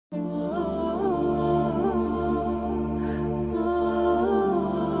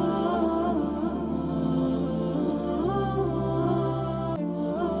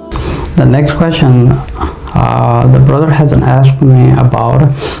The next question, the brother has asked me about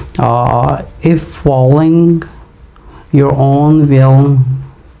if following your own will,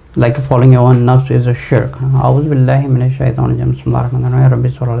 like following your own nafs, is a shirk. أعوذ بالله من الشيطان الرجيم. بسم الله الرحمن الرحيم. ربي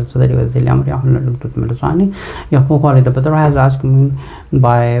اشرح لي صدري ويسر لي أمري واحلل عقدة من لساني يفقهوا قولي. The brother has asked me,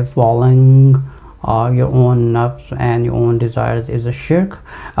 by following your own nafs and your own desires is a shirk.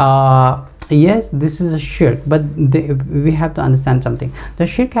 Yes, this is a shirk, but we have to understand something. The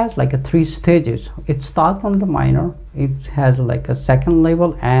shirk has like a 3 stages. It starts from the minor, it has like a second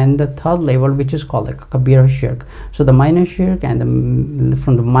level and the third level, which is called like a kabira shirk. So the minor shirk, and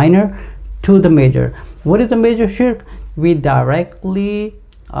from the minor to the major. What is the major shirk? We directly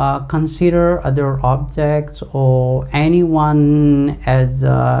consider other objects or anyone as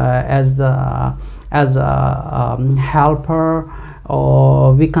a helper,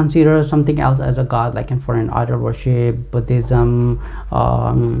 or we consider something else as a god, like in foreign idol worship, Buddhism,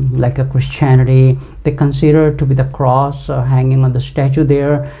 like a Christianity. They consider to be the cross hanging on the statue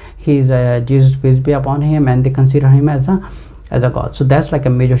there. He's Jesus, peace be upon him, and they consider him as a god. So that's like a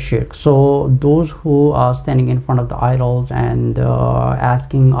major shirk. So those who are standing in front of the idols and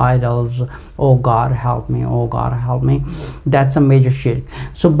asking idols, oh God help me, oh God help me, that's a major shirk.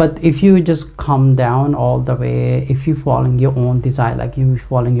 So but if you just come down all the way, if you following your own desire, like you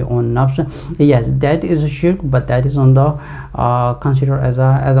following your own nafs, yes, that is a shirk, but that is on the considered as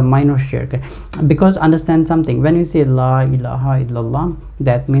a minor shirk. Because understand something, when we say la ilaha illallah,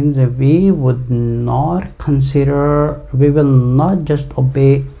 that means we would not consider, we will not just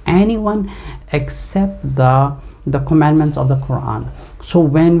obey anyone except the commandments of the Quran. So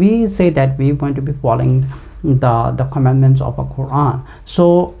when we say that we're going to be following the commandments of the Quran,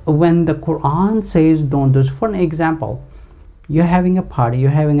 so when the Quran says don't do, for an example, you're having a party,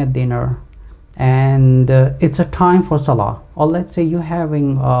 you're having a dinner, and it's a time for salah, or let's say you're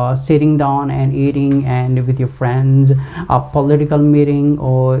having sitting down and eating and with your friends, a political meeting,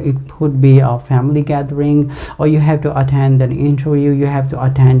 or it could be a family gathering, or you have to attend an interview, you have to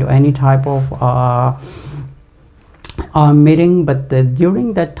attend any type of meeting, but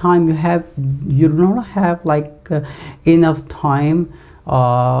during that time you do not have like enough time,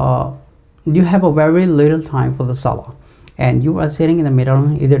 you have a very little time for the salah, and you are sitting in the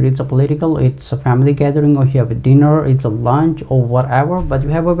middle. Either it's a political, it's a family gathering, or you have a dinner, it's a lunch or whatever, but you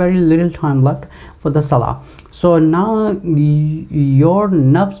have a very little time left for the salah. So now your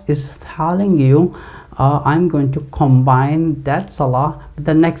nafs is telling you, I'm going to combine that salah with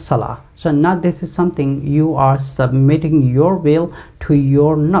the next salah. So now this is something you are submitting your will to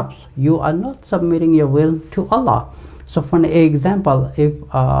your nafs. You are not submitting your will to Allah. So for an example, if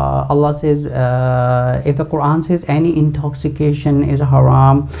Allah says, if the Quran says any intoxication is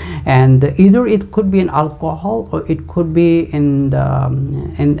haram, and either it could be in alcohol, or it could be in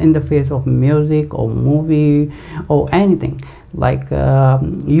the face of music or movie or anything, like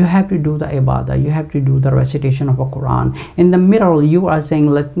you have to do the ibadah, you have to do the recitation of a Quran. In the middle, you are saying,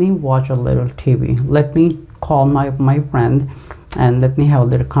 let me watch a little TV, let me call my friend, and let me have a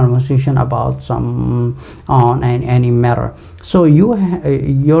little conversation about some on any matter. So your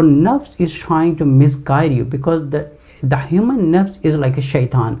nafs is trying to misguide you, because the human nafs is like a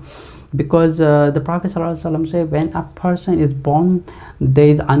shaitan. Because the Prophet ﷺ said, when a person is born, there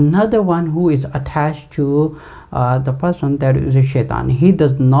is another one who is attached to the person, that is a shaitan. He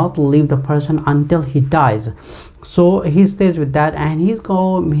does not leave the person until he dies. So he stays with that, and he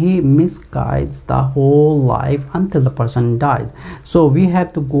misguides the whole life until the person dies. So we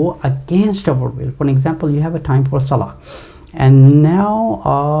have to go against our will. For example, you have a time for salah, and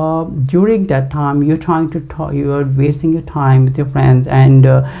now during that time you're trying to talk, you are wasting your time with your friends, and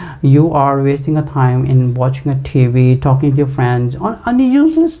you are wasting a time in watching a TV, talking to your friends on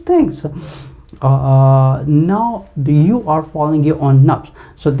useless things. Now you are following your own nafs.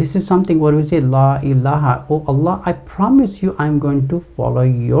 So this is something where we say, la ilaha, oh Allah, I promise you I'm going to follow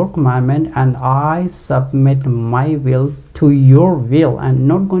your commandment, and I submit my will to your will. I'm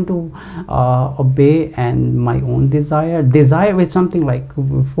not going to obey and my own desire. Desire is something like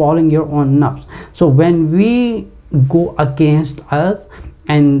following your own nafs. So when we go against us,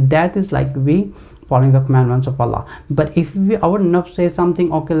 and that is like we following the commandments of Allah. But if our nafs says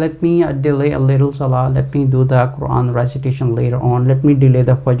something, okay, let me delay a little salah, let me do the Quran recitation later on, let me delay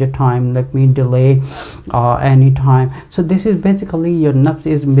the fajr time, let me delay any time. So this is basically your nafs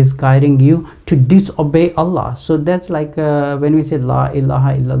is misguiding you to disobey Allah. So that's like when we say la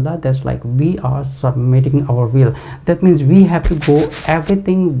ilaha illallah, that's like we are submitting our will. That means we have to go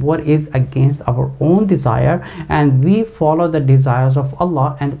everything what is against our own desire, and we follow the desires of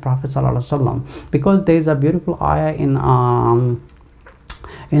Allah and the Prophet ﷺ. Because there is a beautiful ayah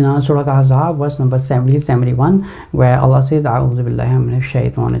in Surah Al-Ahzab, verse number 70-71, where Allah says, A'udhu billahi minash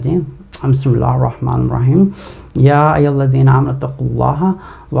shaitanir rajim. Bismillahir Rahmanir Rahim. Ya ayyuhalladhina amanu taqullaha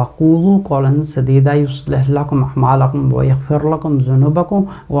wa qulu qawlan sadida yuslih lakum a'malakum wa yaghfir lakum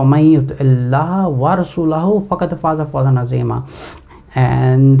dhunubakum wa man yuti'illaha wa rasulahu faqad faza fawzan azima.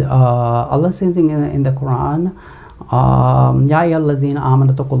 And Allah says in the Quran, Ya ayyuhalladhina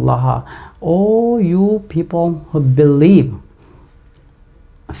amanu taqullaha, O you people who believe,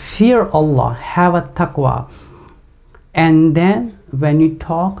 fear Allah, have a taqwa, and then when you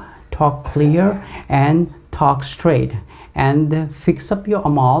talk clear and talk straight, and fix up your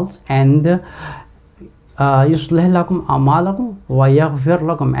amals, and yuslih lakum amalakum wa yaghfir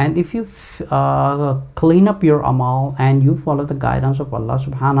lakum, and if you clean up your amal and you follow the guidance of Allah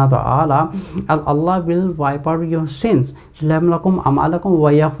subhanahu wa ta'ala, Allah will wipe out your sins. Yuslih lakum amalakum wa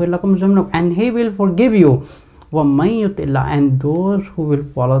yaghfir lakum dhunubakum, and He will forgive you. And those who will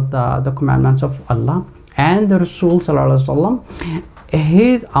follow the commandments of Allah and the Rasul sallallahu alaihi wasallam,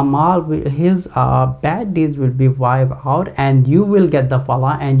 his amal, his bad deeds will be wiped out, and you will get the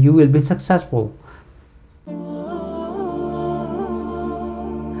falah and you will be successful.